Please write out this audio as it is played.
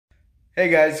Hey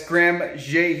guys, Graham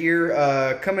J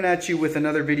here, coming at you with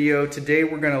another video. Today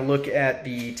we're going to look at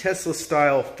the Tesla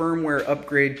style firmware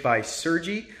upgrade by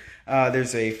Sergey.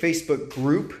 There's a Facebook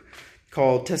group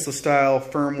called Tesla style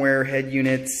firmware head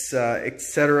units,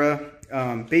 etc.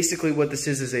 Basically what this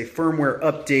is a firmware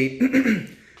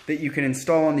update that you can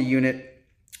install on the unit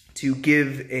to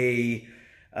give a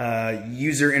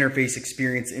user interface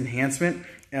experience enhancement.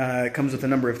 It comes with a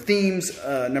number of themes,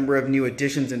 a number of new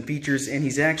additions and features, and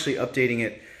he's actually updating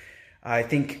it, I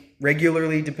think,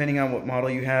 regularly, depending on what model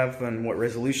you have and what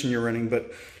resolution you're running.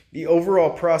 But the overall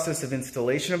process of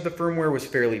installation of the firmware was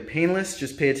fairly painless.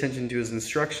 Just pay attention to his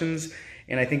instructions.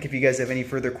 And I think if you guys have any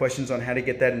further questions on how to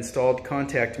get that installed,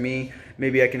 contact me.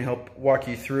 Maybe I can help walk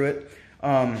you through it.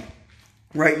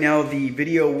 Right now, the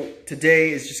video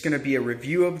today is just going to be a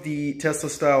review of the Tesla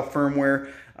style firmware,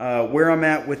 where I'm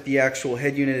at with the actual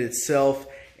head unit itself,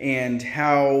 and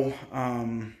how,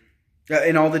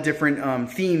 and all the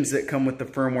different themes that come with the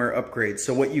firmware upgrade.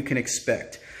 So what you can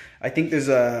expect. I think there's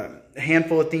a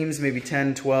handful of themes, maybe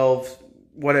 10, 12,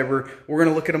 whatever. We're going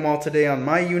to look at them all today on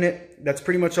my unit. That's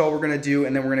pretty much all we're going to do,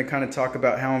 and then we're going to kind of talk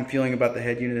about how I'm feeling about the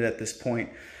head unit at this point.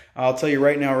 I'll tell you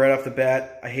right now, right off the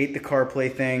bat, I hate the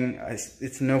CarPlay thing.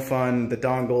 It's no fun. The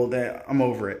dongle, I'm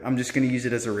over it. I'm just going to use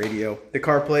it as a radio. The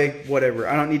CarPlay, whatever.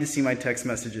 I don't need to see my text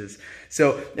messages.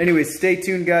 So anyways, stay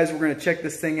tuned, guys. We're going to check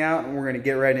this thing out, and we're going to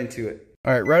get right into it.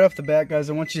 All right, right off the bat, guys,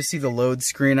 I want you to see the load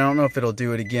screen. I don't know if it'll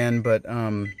do it again, but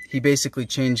he basically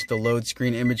changed the load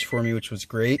screen image for me, which was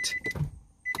great.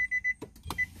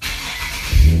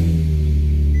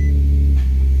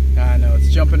 I know,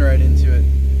 it's jumping right into it.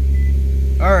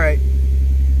 All right,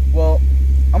 well,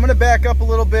 I'm gonna back up a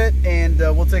little bit and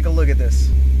we'll take a look at this.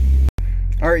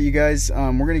 All right, you guys,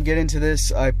 we're gonna get into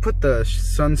this. I put the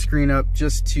sunscreen up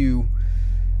just to,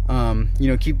 you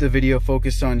know, keep the video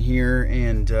focused on here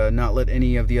and not let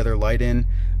any of the other light in,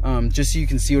 just so you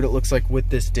can see what it looks like with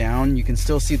this down. You can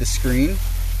still see the screen.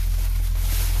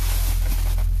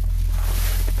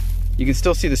 You can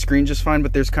still see the screen just fine,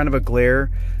 but there's kind of a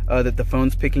glare that the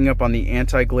phone's picking up on the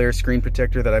anti-glare screen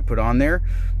protector that I put on there.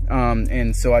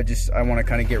 And so I want to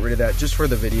kind of get rid of that just for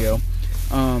the video.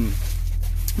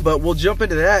 But we'll jump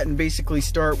into that and basically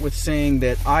start with saying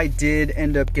that I did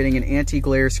end up getting an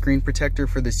anti-glare screen protector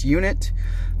for this unit.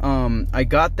 I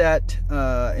got that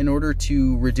in order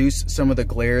to reduce some of the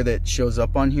glare that shows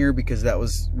up on here, because that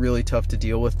was really tough to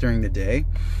deal with during the day.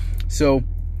 So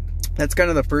that's kind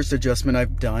of the first adjustment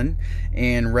I've done,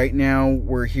 and right now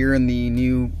we're here in the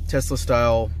new Tesla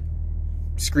style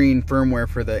screen firmware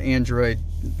for the Android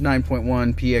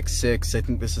 9.1 PX6. I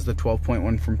think this is the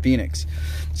 12.1 from Phoenix.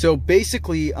 So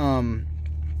basically,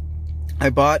 I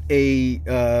bought a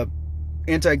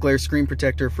anti-glare screen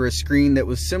protector for a screen that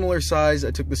was similar size.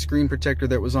 I took the screen protector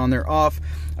that was on there off,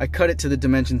 I cut it to the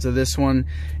dimensions of this one,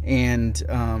 and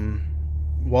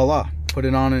voila, put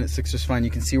it on and it sticks just fine.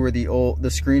 You can see where the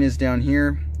screen is down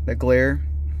here, that glare,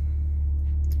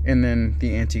 and then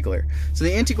the anti-glare. So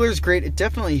the anti-glare is great. It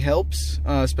definitely helps,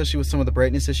 especially with some of the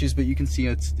brightness issues, but you can see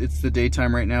it's the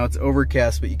daytime right now. It's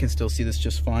overcast, but you can still see this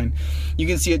just fine. You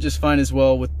can see it just fine as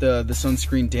well with the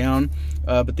sunscreen down,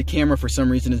 but the camera for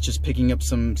some reason is just picking up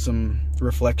some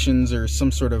reflections or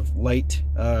some sort of light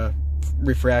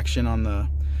refraction on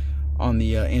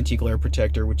the anti-glare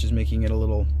protector, which is making it a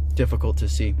little difficult to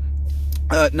see.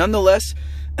 Nonetheless,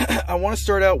 I want to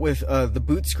start out with the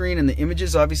boot screen and the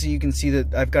images. Obviously, you can see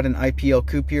that I've got an IPL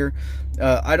coupe here.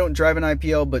 I don't drive an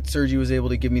IPL, but Sergey was able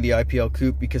to give me the IPL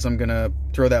coupe because I'm going to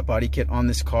throw that body kit on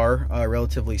this car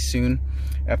relatively soon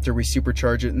after we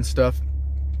supercharge it and stuff.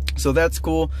 So that's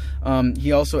cool.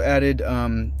 He also added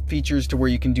features to where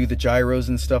you can do the gyros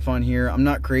and stuff on here. I'm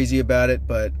not crazy about it,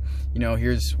 but you know,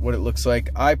 here's what it looks like.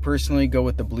 I personally go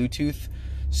with the Bluetooth.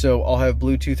 So I'll have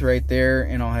Bluetooth right there,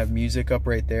 and I'll have music up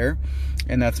right there,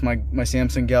 and that's my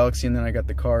Samsung Galaxy. And then I got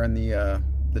the car and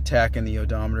the tach and the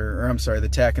odometer, or I'm sorry, the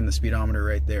tach and the speedometer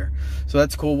right there. So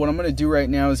that's cool. What I'm going to do right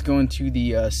now is go into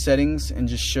the settings and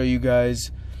just show you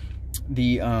guys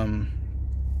the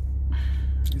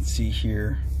let's see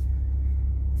here,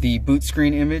 the boot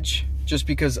screen image, just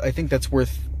because I think that's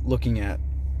worth looking at.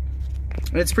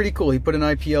 And it's pretty cool. He put an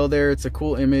IPL there. It's a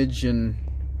cool image, and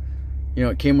you know,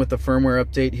 it came with the firmware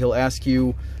update. He'll ask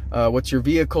you what's your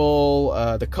vehicle,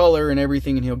 the color and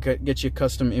everything, and he'll get you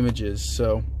custom images.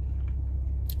 So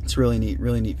it's really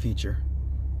neat feature.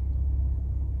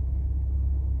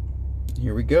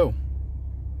 Here we go.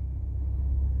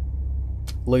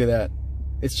 Look at that.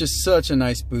 It's just such a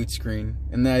nice boot screen,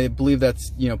 and I believe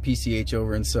that's, you know, PCH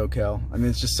over in SoCal. I mean,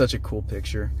 it's just such a cool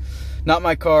picture. Not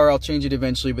my car. I'll change it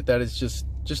eventually, but that is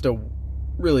just a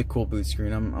really cool boot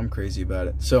screen. I'm crazy about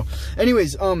it. So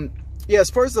anyways, yeah, as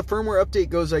far as the firmware update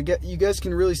goes, you guys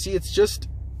can really see it's just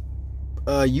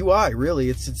UI, really.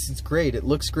 It's great. It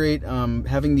looks great.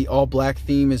 Having the all black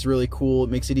theme is really cool. It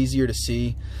makes it easier to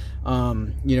see,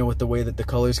 you know, with the way that the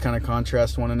colors kind of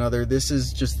contrast one another. This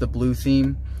is just the blue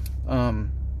theme,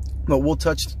 but we'll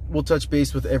touch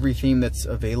base with every theme that's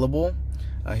available.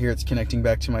 Here it's connecting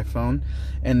back to my phone,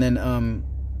 and then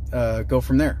go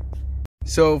from there.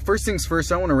 So first things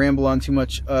first, I don't want to ramble on too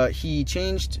much. He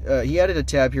added a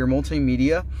tab here,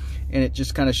 multimedia, and it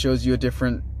just kind of shows you a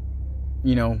different,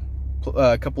 you know,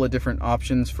 a couple of different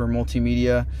options for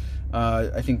multimedia.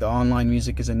 I think the online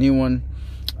music is a new one.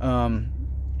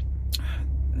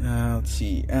 Let's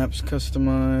see, apps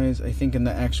customize. I think in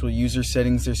the actual user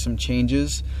settings there's some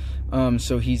changes.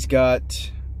 So he's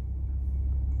got,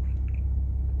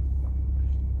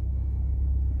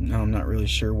 no, I'm not really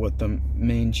sure what the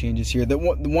main changes here. The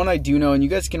one I do know, and you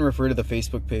guys can refer to the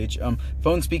Facebook page,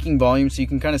 phone speaking volume, so you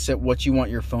can kind of set what you want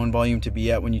your phone volume to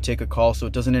be at when you take a call, so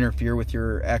it doesn't interfere with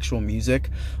your actual music.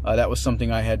 That was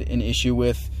something I had an issue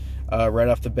with right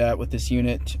off the bat with this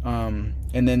unit. And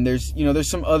then there's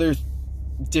some other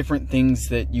different things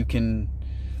that you can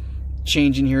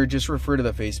change in here. Just refer to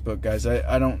the Facebook, guys.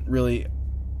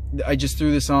 I just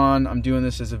threw this on. I'm doing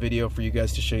this as a video for you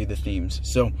guys to show you the themes.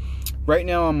 So right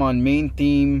now I'm on main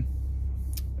theme.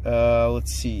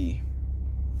 Let's see,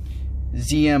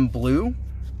 ZM Blue.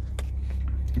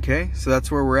 Okay, so that's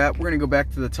where we're at. We're gonna go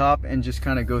back to the top and just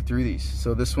kind of go through these.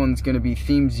 So this one's gonna be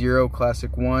theme 0,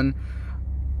 classic 1.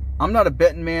 I'm not a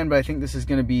betting man, but I think this is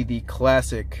gonna be the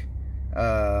classic,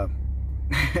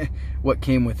 what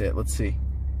came with it. Let's see.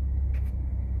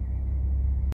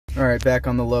 All right, back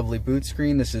on the lovely boot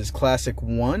screen. This is Classic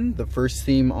 1, the first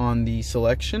theme on the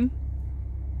selection.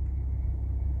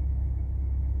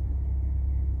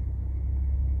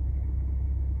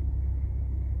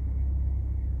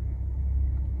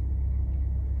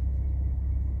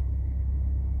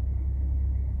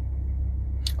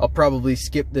 I'll probably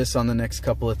skip this on the next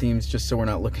couple of themes just so we're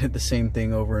not looking at the same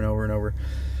thing over and over and over.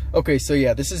 Okay, so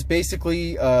yeah, this is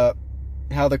basically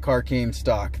how the car came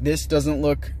stock. This doesn't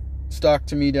look stock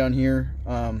to me down here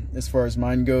as far as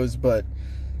mine goes, but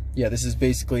yeah, this is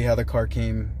basically how the car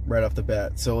came right off the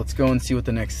bat. So let's go and see what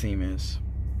the next theme is.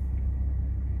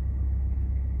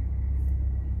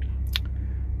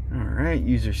 All right,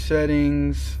 user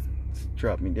settings. Let's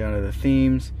drop me down to the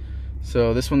themes.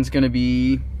 So this one's going to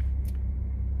be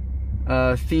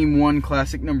theme 1,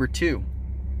 classic number 2,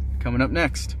 coming up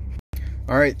next.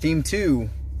 All right, theme 2.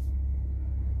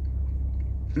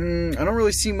 I don't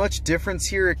really see much difference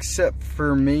here, except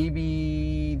for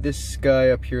maybe this guy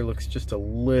up here looks just a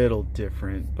little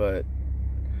different, but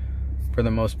for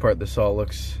the most part this all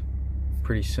looks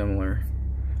pretty similar.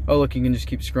 Oh look, you can just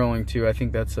keep scrolling too. I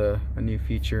think that's a new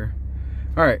feature.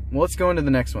 Alright, well let's go into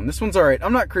the next one. This one's alright.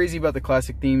 I'm not crazy about the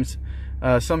classic themes.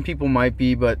 Some people might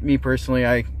be, but me personally,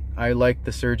 I like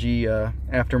the Sergey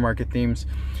aftermarket themes.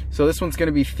 So this one's going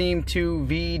to be theme 2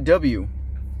 VW.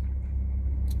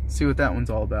 See what that one's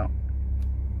all about.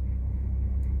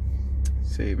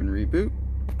 Save and reboot.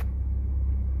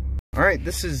 Alright,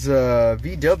 this is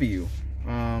VW.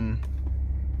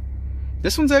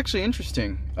 This one's actually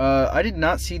interesting. I did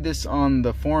not see this on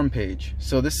the forum page.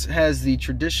 So this has the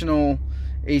traditional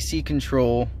AC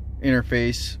control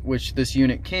interface, which this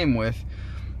unit came with,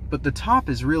 but the top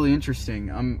is really interesting.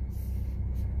 I'm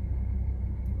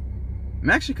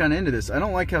actually kind of into this. I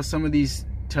don't like how some of these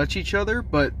touch each other,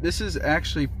 but this is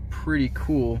actually pretty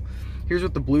cool. Here's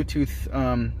what the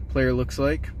Bluetooth player looks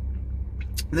like.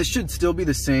 This should still be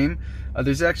the same.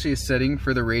 There's actually a setting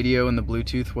for the radio and the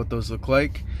Bluetooth, what those look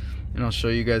like, and I'll show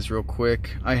you guys real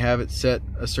quick. I have it set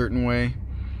a certain way.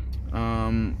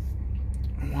 I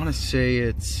want to say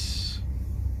it's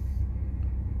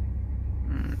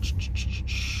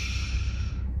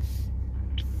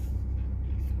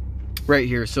right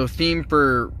here. So theme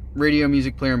for radio,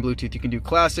 music player, and Bluetooth. You can do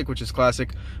classic, which is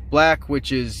classic, black,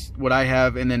 which is what I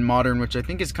have, and then modern, which I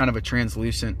think is kind of a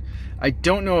translucent. I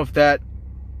don't know if that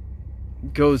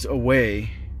goes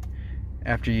away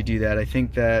after you do that. I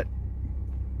think that,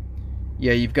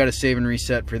 yeah, you've got to save and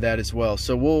reset for that as well.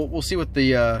 So we'll see what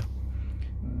the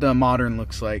modern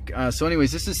looks like. So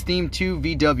anyways, this is theme 2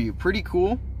 VW. Pretty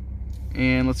cool.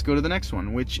 And let's go to the next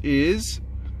one, which is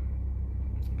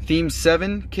theme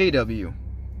 7 KW.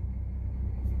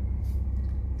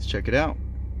 Let's check it out.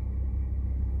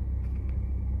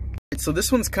 So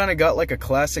this one's kind of got like a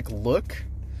classic look.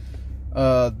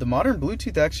 The modern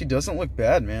Bluetooth actually doesn't look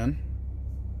bad, man.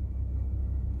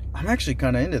 I'm actually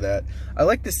kind of into that. I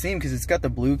like this theme because it's got the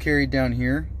blue carried down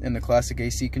here and the classic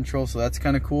AC control, so that's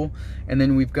kind of cool. And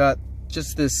then we've got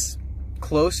just this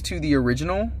close to the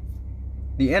original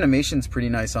The animation's pretty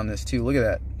nice on this too. Look at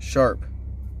that, sharp.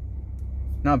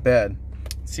 Not bad.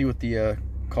 Let's see what the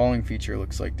calling feature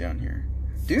looks like down here.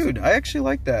 Dude, I actually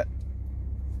like that.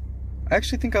 I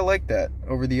actually think I like that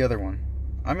over the other one.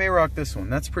 I may rock this one.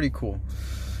 That's pretty cool.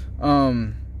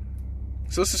 So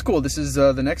this is cool. This is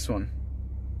the next one.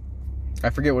 I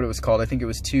forget what it was called. I think it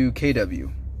was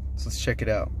 2KW. So let's check it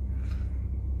out.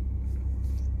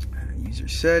 User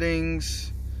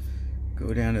settings.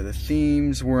 Go down to the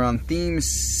themes. We're on theme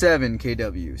 7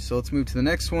 KW. So let's move to the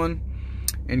next one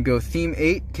and go theme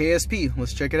 8 KSP.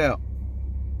 Let's check it out.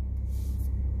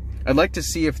 I'd like to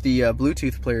see if the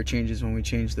Bluetooth player changes when we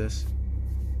change this.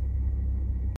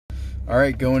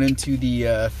 Alright, going into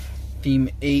the theme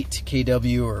 8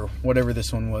 KW or whatever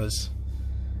this one was.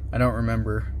 I don't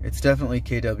remember. It's definitely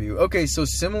KW. Okay, so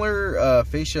similar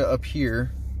fascia up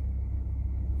here.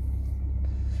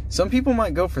 Some people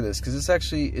might go for this because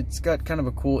it's got kind of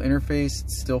a cool interface.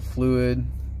 It's still fluid,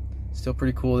 still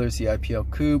pretty cool. There's the IPL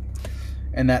coupe,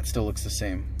 and that still looks the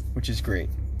same, which is great.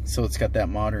 So it's got that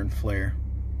modern flair,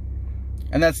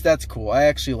 and that's cool. I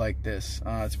actually like this.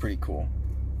 It's pretty cool.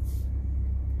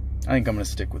 I think I'm gonna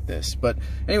stick with this. But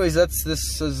anyways, this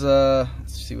is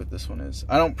let's see what this one is.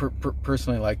 I don't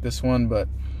personally like this one, but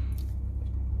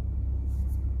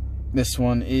this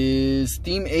one is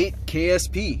theme 8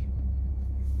 KSP.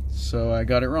 So I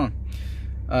got it wrong.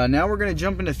 Now we're gonna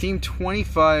jump into theme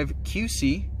 25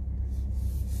 QC.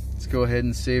 Let's go ahead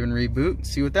and save and reboot and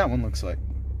see what that one looks like.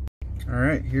 All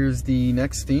right, here's the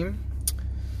next theme.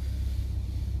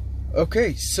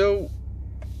 Okay, so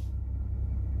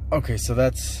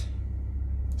this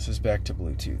is back to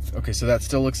Bluetooth. Okay, so that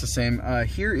still looks the same.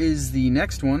 Here is the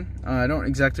next one. I don't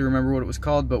exactly remember what it was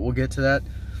called, but we'll get to that.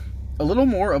 A little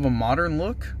more of a modern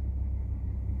look.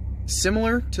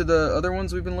 Similar to the other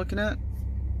ones we've been looking at.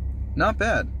 Not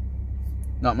bad.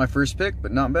 Not my first pick,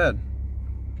 but not bad.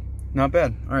 Not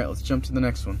bad. All right, let's jump to the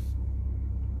next one.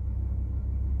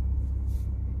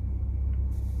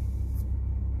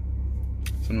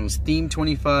 This one was theme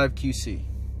 25 QC.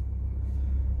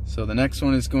 So the next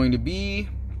one is going to be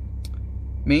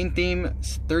main theme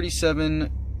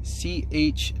 37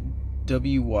 CHWY.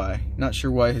 Not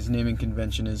sure why his naming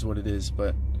convention is what it is,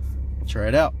 but we'll try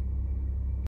it out.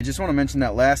 I just want to mention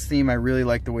that last theme. I really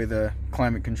like the way the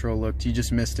climate control looked. You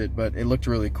just missed it, but it looked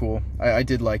really cool. I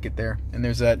did like it there. And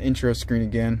there's that intro screen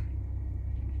again.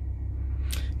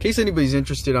 In case anybody's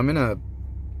interested, I'm in a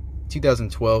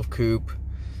 2012 coupe,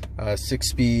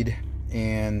 6-speed,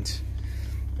 and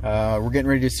we're getting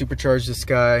ready to supercharge this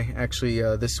guy. Actually,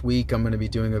 this week I'm going to be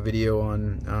doing a video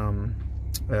on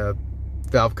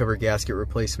valve cover gasket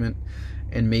replacement,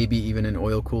 and maybe even an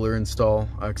oil cooler install,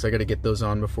 because I got to get those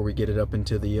on before we get it up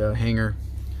into the hangar.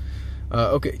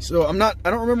 Okay, so I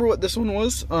don't remember what this one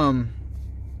was.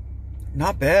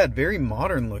 Not bad, very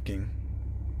modern looking.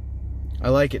 I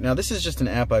like it. Now this is just an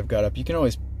app I've got up. You can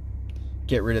always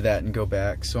get rid of that and go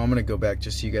back. So I'm gonna go back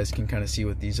just so you guys can kind of see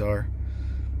what these are.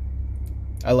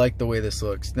 I like the way this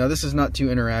looks. Now this is not too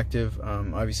interactive.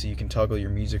 Obviously you can toggle your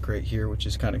music right here, which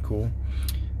is kind of cool.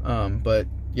 But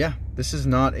yeah, this is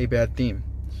not a bad theme.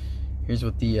 Here's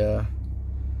what the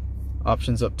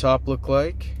options up top look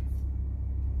like.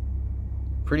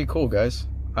 Pretty cool, guys.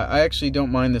 I actually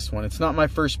don't mind this one. It's not my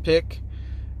first pick.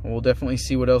 We'll definitely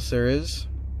see what else there is.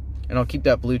 And I'll keep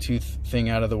that Bluetooth thing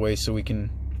out of the way so we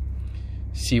can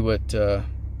see what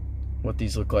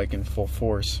these look like in full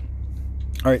force.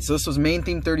 Alright, so this was main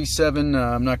theme 37.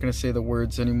 I'm not going to say the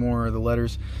words anymore or the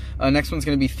letters. Next one's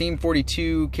going to be theme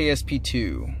 42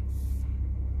 KSP2.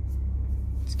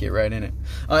 Let's get right in it.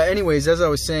 Anyways, as I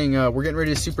was saying, we're getting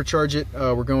ready to supercharge it.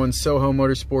 We're going Soho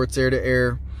Motorsports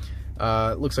air-to-air.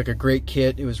 It looks like a great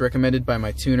kit. It was recommended by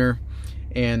my tuner.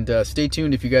 And stay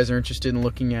tuned if you guys are interested in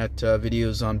looking at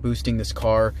videos on boosting this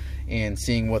car and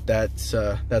seeing what that's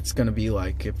going to be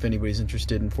like, if anybody's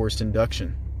interested in forced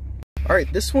induction. All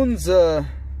right, this one's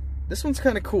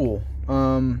kind of cool.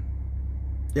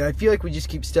 Yeah, I feel like we just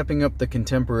keep stepping up the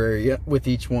contemporary with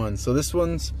each one. So this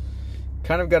one's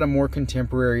kind of got a more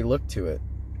contemporary look to it.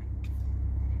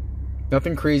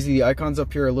 Nothing crazy. The icons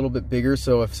up here are a little bit bigger,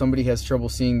 so if somebody has trouble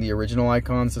seeing the original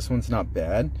icons, this one's not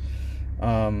bad.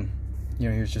 You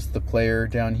know, here's just the player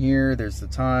down here. There's the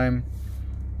time.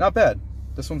 Not bad.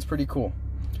 This one's pretty cool.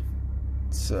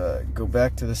 Let's go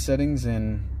back to the settings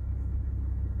and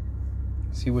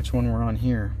see which one we're on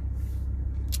here.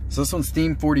 So this one's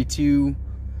theme 42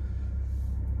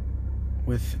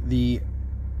 with the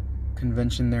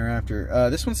convention thereafter.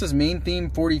 This one says main theme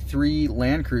 43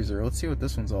 Land Cruiser. Let's see what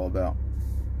this one's all about.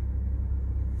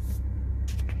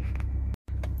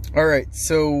 Alright,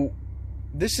 so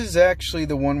this is actually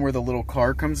the one where the little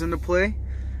car comes into play.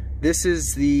 This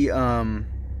is the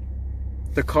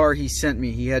car he sent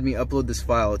me. He had me upload this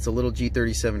file. It's a little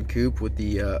G37 coupe with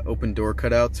the open door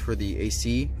cutouts for the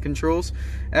AC controls.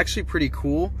 Actually pretty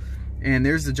cool. And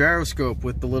there's the gyroscope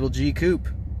with the little G coupe.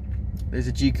 There's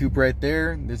a G coupe right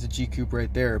there. There's a G coupe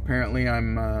right there. Apparently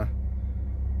I'm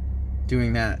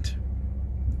doing that.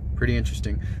 Pretty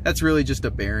interesting. That's really just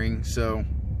a bearing, so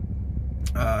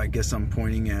I guess I'm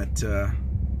pointing at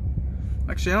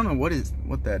actually I don't know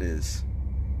what that is.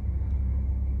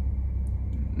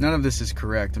 None of this is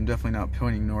correct. I'm definitely not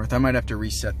pointing north. I might have to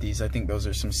reset these. I think those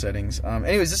are some settings.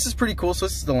 Anyways, this is pretty cool. So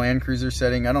this is the Land Cruiser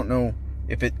setting. I don't know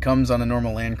if it comes on a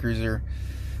normal Land Cruiser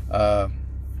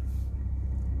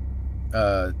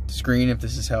screen, if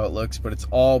this is how it looks, but it's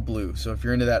all blue. So if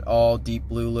you're into that all deep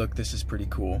blue look, this is pretty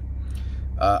cool.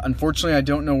 Unfortunately, I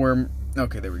don't know where...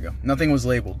 Okay, there we go. Nothing was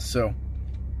labeled, so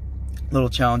a little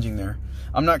challenging there.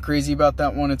 I'm not crazy about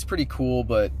that one. It's pretty cool,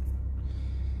 but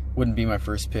wouldn't be my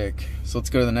first pick. So let's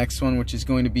go to the next one, which is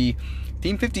going to be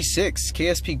Theme 56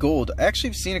 KSP Gold. I actually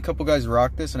have seen a couple guys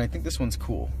rock this, and I think this one's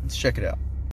cool. Let's check it out.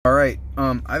 All right,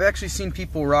 I've actually seen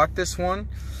people rock this one.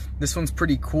 This one's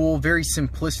pretty cool, very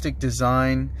simplistic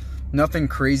design, nothing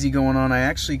crazy going on. I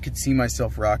actually could see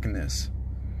myself rocking this.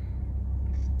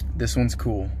 This one's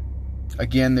cool.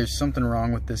 Again, there's something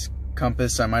wrong with this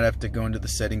compass. I might have to go into the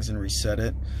settings and reset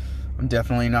it. I'm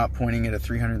definitely not pointing at a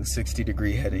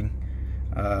 360-degree heading.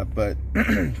 But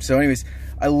so anyways,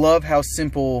 I love how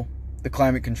simple the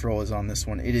climate control is on this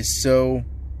one. It is so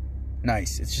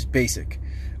nice. It's just basic.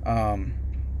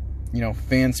 You know,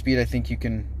 fan speed, I think you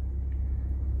can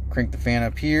crank the fan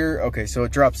up here. Okay, so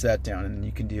it drops that down and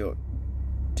you can do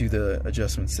the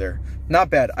adjustments there. Not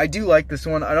bad. I do like this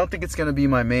one. I don't think it's going to be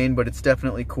my main, but it's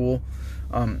definitely cool.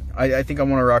 I think I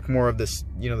want to rock more of this,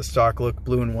 you know, the stock look,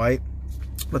 blue and white.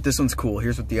 But this one's cool.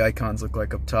 Here's what the icons look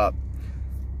like up top.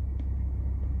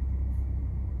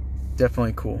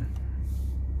 Definitely cool.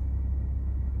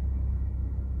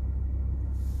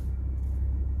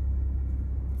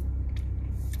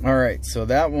 All right, so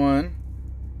that one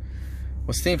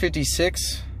was Theme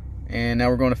 56, and now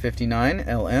we're going to 59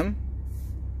 LM.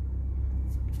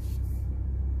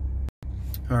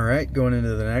 All right, going into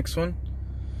the next one.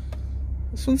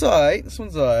 This one's alright. This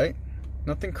one's alright.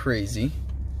 Nothing crazy.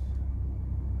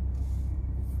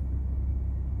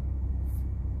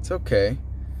 It's okay.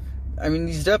 I mean,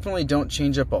 these definitely don't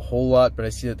change up a whole lot, but I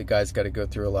see that the guy's got to go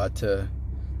through a lot to,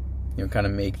 you know, kind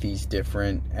of make these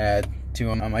different, add to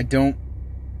them. I don't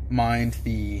mind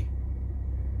the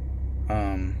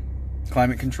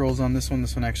climate controls on this one.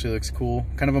 This one actually looks cool.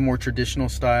 Kind of a more traditional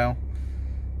style.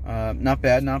 Not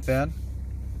bad, not bad.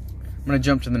 I'm going to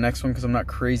jump to the next one because I'm not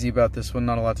crazy about this one.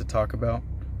 Not a lot to talk about.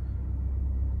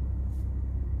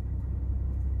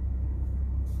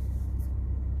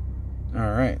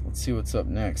 Alright, let's see what's up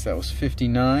next. That was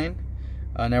 59.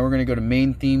 Now we're going to go to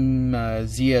main theme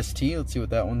ZST. Let's see what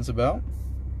that one's about.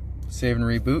 Save and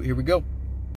reboot. Here we go.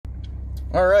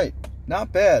 Alright,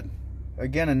 not bad.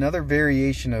 Again, another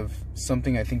variation of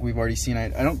something I think we've already seen. I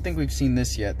don't think we've seen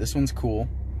this yet. This one's cool.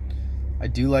 I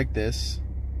do like this.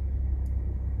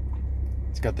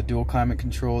 It's got the dual climate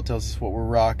control. It tells us what we're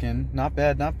rocking. Not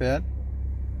bad, not bad.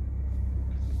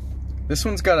 This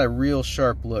one's got a real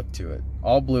sharp look to it.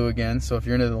 All blue again, so if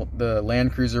you're into the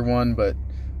Land Cruiser one, but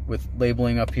with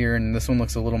labeling up here, and this one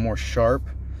looks a little more sharp,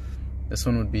 this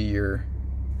one would be your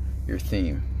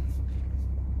theme.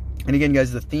 And again,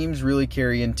 guys, the themes really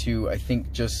carry into, I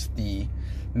think, just the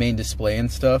main display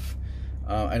and stuff.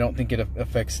 I don't think it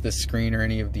affects this screen or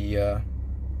any of the,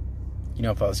 you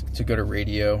know, if I was to go to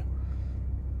radio,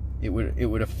 it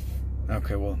would have,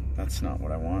 okay, well, that's not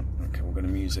what I want. Okay, we'll go to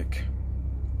music.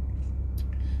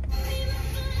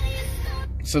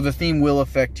 So the theme will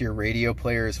affect your radio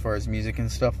player as far as music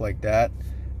and stuff like that.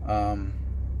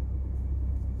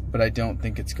 But I don't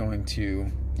think it's going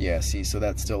to, yeah, see, so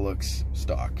that still looks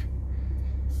stock.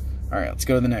 All right, let's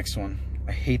go to the next one.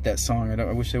 I hate that song.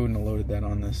 I wish I wouldn't have loaded that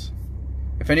on this.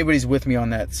 If anybody's with me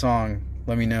on that song,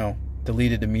 let me know.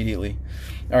 Delete it immediately.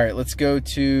 All right, let's go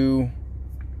to,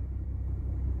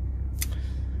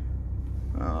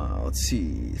 let's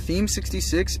see, Theme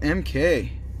 66 MK.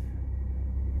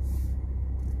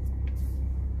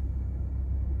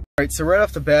 All right, so right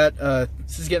off the bat,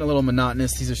 this is getting a little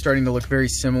monotonous. These are starting to look very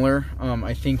similar.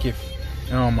 I think if,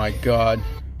 oh my God.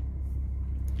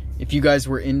 If you guys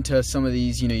were into some of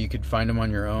these, you know, you could find them on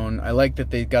your own. I like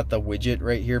that they got the widget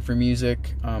right here for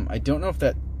music. I don't know if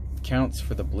that counts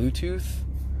for the Bluetooth.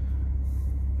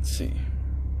 Let's see.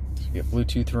 So we get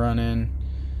Bluetooth running.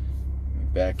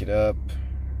 Back it up.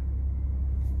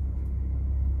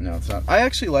 No, it's not. I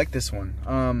actually like this one.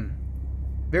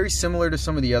 very similar to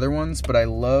some of the other ones, but I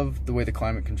love the way the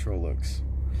climate control looks.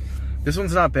 This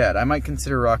one's not bad. I might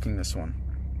consider rocking this one.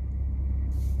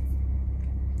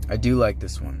 I do like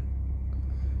this one.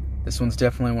 This one's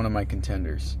definitely one of my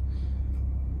contenders.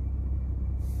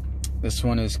 This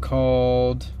one is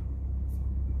called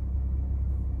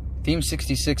Theme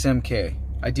 66 MK.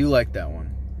 I do like that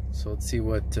one. So let's see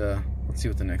what the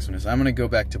next one is. I'm gonna go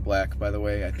back to black, by the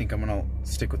way. I think I'm gonna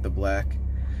stick with the black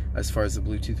as far as the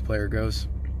Bluetooth player goes.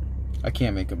 I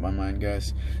can't make up my mind,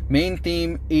 guys. Main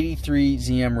theme 83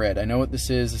 ZM Red. I know what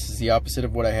this is. This is the opposite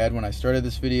of what I had when I started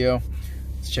this video.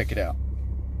 Let's check it out.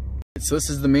 So this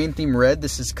is the main theme red.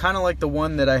 This is kind of like the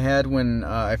one that I had when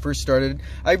I first started.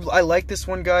 I like this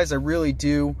one, guys. I really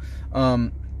do.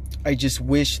 I just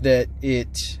wish that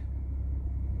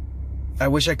I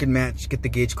wish I could get the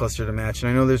gauge cluster to match. And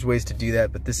I know there's ways to do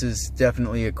that, but this is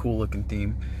definitely a cool looking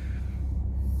theme.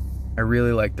 I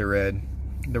really like the red.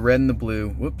 The red and the blue.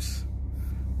 Whoops.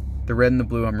 The red and the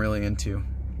blue I'm really into.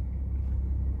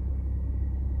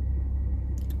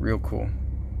 Real cool.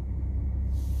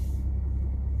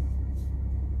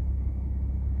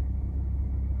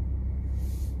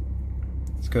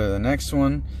 Let's go to the next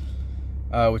one,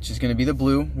 which is going to be the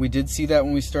blue. We did see that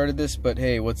when we started this, but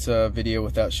hey, what's a video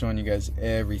without showing you guys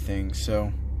everything?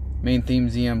 So, main theme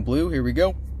ZM blue, here we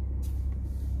go.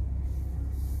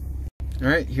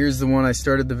 Alright, here's the one I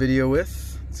started the video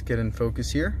with. Let's get in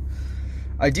focus here.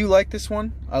 I do like this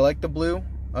one. I like the blue.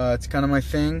 It's kind of my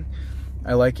thing.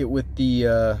 I like it with the,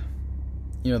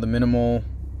 you know, the minimal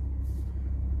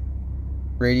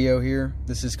radio here.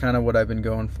 This is kind of what I've been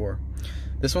going for.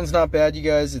 This one's not bad, you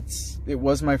guys. It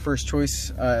was my first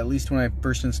choice, at least when I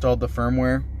first installed the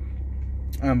firmware.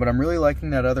 But I'm really liking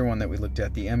that other one that we looked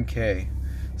at, the MK.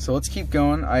 So let's keep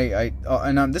going.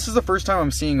 This is the first time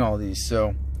I'm seeing all these,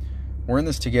 so we're in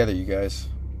this together, you guys.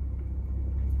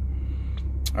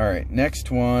 All right,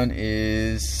 next one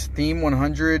is Theme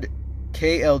 100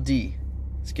 KLD.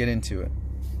 Let's get into it.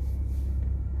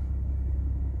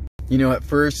 You know, at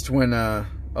first when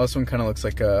this one kind of looks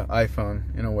like a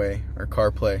iPhone in a way, or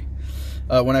CarPlay.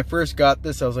 When I first got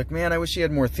this, I was like, man, I wish you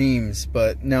had more themes.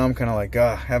 But now I'm kind of like,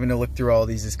 having to look through all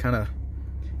these is kind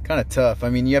of tough. I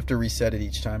mean, you have to reset it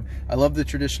each time. I love the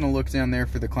traditional look down there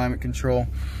for the climate control.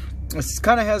 This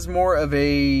kind of has more of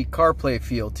a CarPlay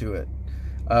feel to it,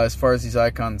 as far as these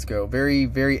icons go. Very,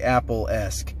 very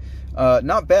Apple-esque.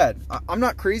 Not bad. I'm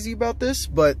not crazy about this,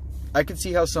 but I can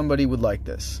see how somebody would like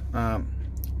this.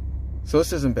 So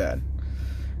this isn't bad.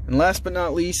 And last but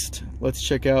not least, let's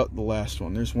check out the last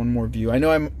one. There's one more view. I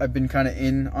know I've been kind of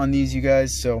in on these, you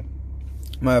guys, so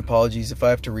my apologies. If I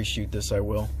have to reshoot this, I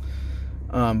will.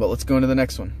 But let's go into the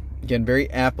next one. Again, very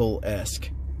Apple-esque.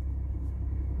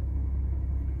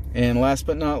 And last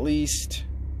but not least,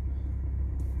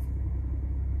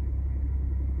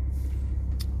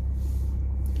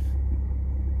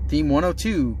 Theme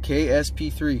 102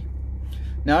 KSP3.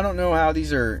 Now, I don't know how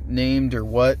these are named or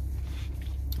what,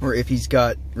 or if he's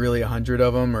got really 100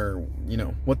 of them, or you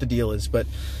know what the deal is, but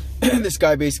this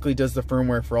guy basically does the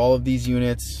firmware for all of these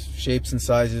units, shapes and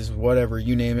sizes, whatever,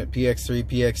 you name it, PX3,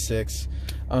 PX6.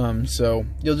 So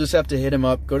you'll just have to hit him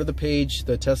up, go to the page,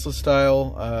 the Tesla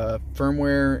style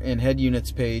firmware and head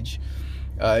units page.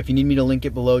 If you need me to link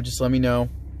it below, just let me know,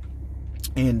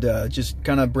 and just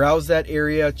kind of browse that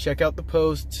area, check out the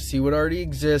posts, see what already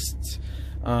exists.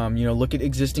 You know, look at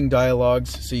existing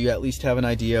dialogues so you at least have an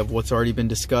idea of what's already been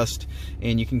discussed,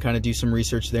 and you can kind of do some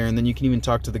research there, and then you can even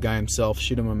talk to the guy himself,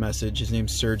 shoot him a message. His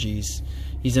name's Sergey.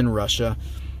 He's in Russia.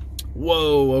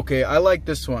 Whoa, okay, I like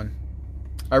this one.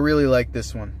 I really like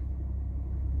this one.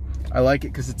 I like it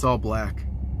because it's all black.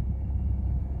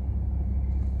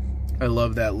 I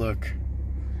love that look.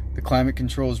 The climate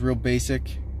control is real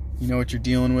basic. You know what you're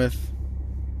dealing with.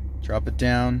 Drop it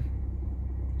down.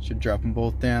 Should drop them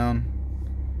both down.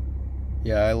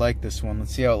 Yeah, I like this one.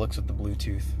 Let's see how it looks with the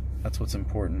Bluetooth. That's what's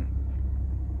important.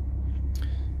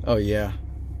 Oh yeah.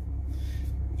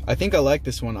 I think I like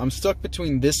this one. I'm stuck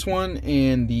between this one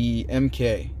and the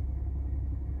MK.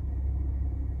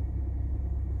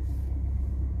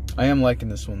 I am liking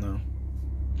this one though.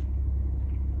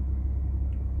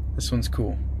 This one's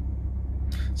cool.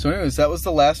 So anyways, that was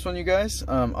the last one, you guys.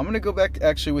 I'm gonna go back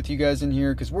actually with you guys in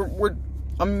here because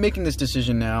I'm making this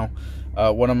decision now,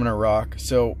 what I'm gonna rock.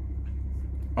 So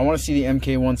I want to see the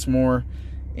MK once more,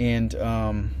 and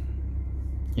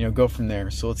you know, go from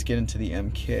there. So let's get into the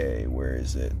MK. Where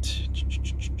is it?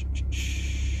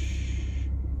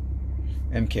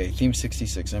 MK, Theme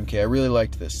 66 MK. I really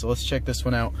liked this, so let's check this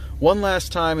one out one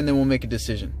last time, and then we'll make a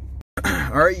decision.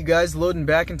 All right, you guys, loading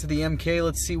back into the MK.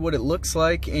 Let's see what it looks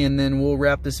like, and then we'll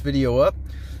wrap this video up.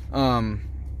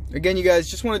 Again, you guys,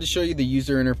 just wanted to show you the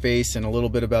user interface and a little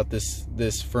bit about this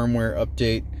firmware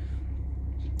update.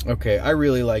 Okay, I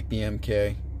really like the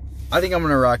MK. I think I'm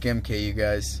gonna rock MK, you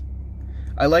guys.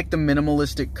 I like the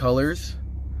minimalistic colors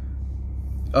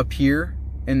up here,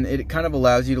 and it kind of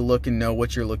allows you to look and know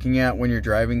what you're looking at when you're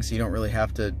driving, so you don't really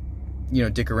have to, you know,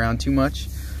 dick around too much.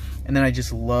 And then I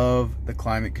just love the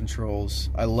climate controls.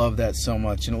 I love that so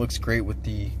much, and it looks great with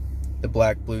the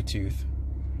black Bluetooth.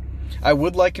 I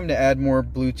would like him to add more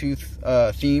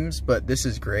Bluetooth themes, but this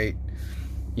is great.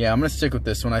 Yeah, I'm gonna stick with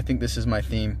this one. I think this is my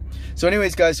theme. So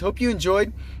anyways, guys, hope you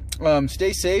enjoyed.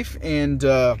 Stay safe, and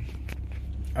I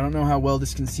don't know how well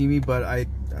this can see me, but I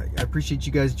appreciate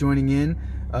you guys joining in.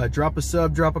 Drop a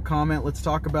sub, drop a comment, let's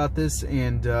talk about this,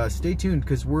 and stay tuned,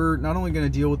 because we're not only going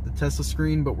to deal with the Tesla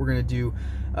screen, but we're going to do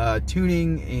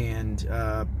tuning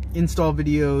and install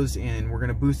videos, and we're going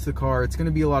to boost the car. It's going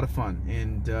to be a lot of fun,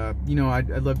 and you know, I'd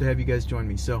love to have you guys join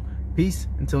me. So peace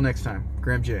until next time.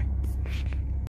 Graham J.